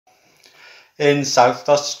In South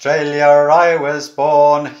Australia I was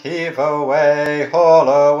born, heave away, haul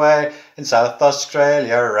away. In South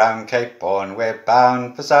Australia round Cape Horn we're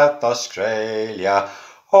bound for South Australia.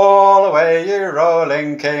 Haul away, you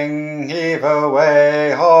rolling king, heave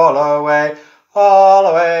away, haul away. All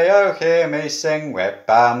away, oh hear me sing, we're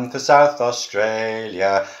bound for South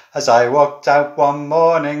Australia. As I walked out one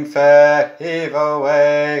morning fair, heave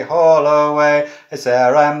away, haul away. As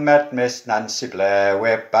there I met Miss Nancy Blair,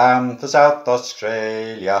 we're bound for South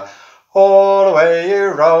Australia. All away, you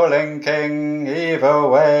rolling king, heave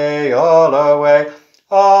away, all away.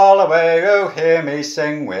 All away, oh hear me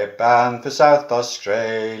sing, we're bound for South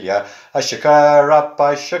Australia. I shook her up,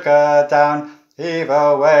 I shook her down, heave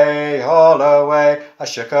away, all away. I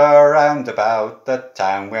shook her round about the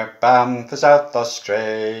town, we're bound for South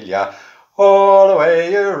Australia. All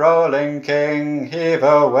away, you rolling king, heave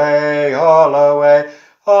away, all away.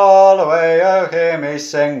 All away, oh hear me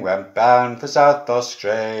sing, we're bound for South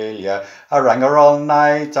Australia. I rang her all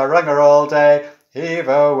night, I rang her all day, heave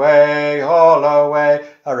away, all away.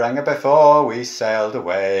 I rang her before we sailed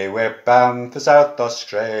away, we're bound for South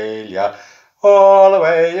Australia. All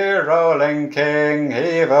away, you rolling king,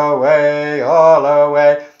 heave away, all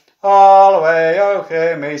away. All away, oh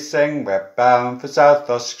hear me sing, we're bound for South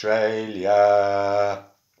Australia.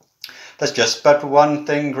 There's just but one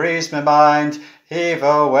thing grieves my mind, heave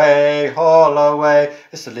away, haul away.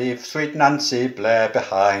 It's to leave sweet Nancy Blair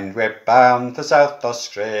behind, we're bound for South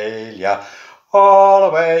Australia. All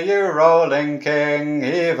away, you rolling king,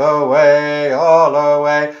 heave away, all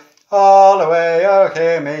away. All away, oh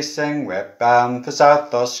hear me sing, we're bound for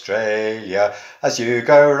South Australia. As you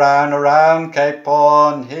go round around Cape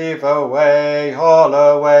Horn, heave away, haul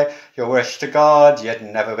away. You wish to God you'd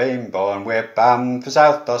never been born, we're bound for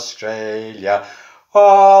South Australia.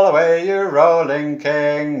 All away, you rolling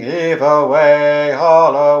king, heave away,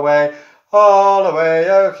 haul away. All away,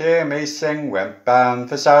 oh hear me sing, we're bound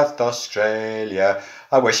for South Australia.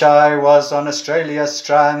 I wish I was on Australia's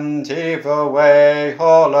strand, heave away,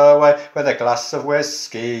 haul away. With a glass of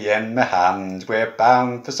whiskey in my hand, we're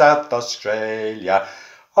bound for South Australia.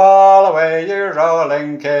 All away, you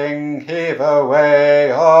rolling king, heave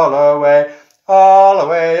away, haul away. All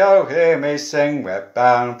away, oh hear me sing, we're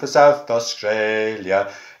bound for South Australia.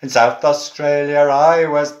 In South Australia I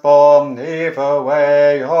was born, heave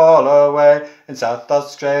away, haul away. In South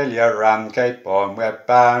Australia round Cape Horn we're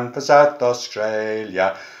bound for South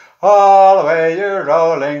Australia. All away, you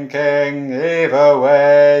rolling king, heave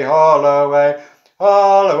away, haul away.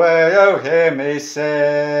 All away, oh hear me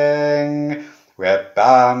sing, we're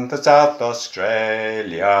bound for South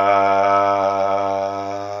Australia.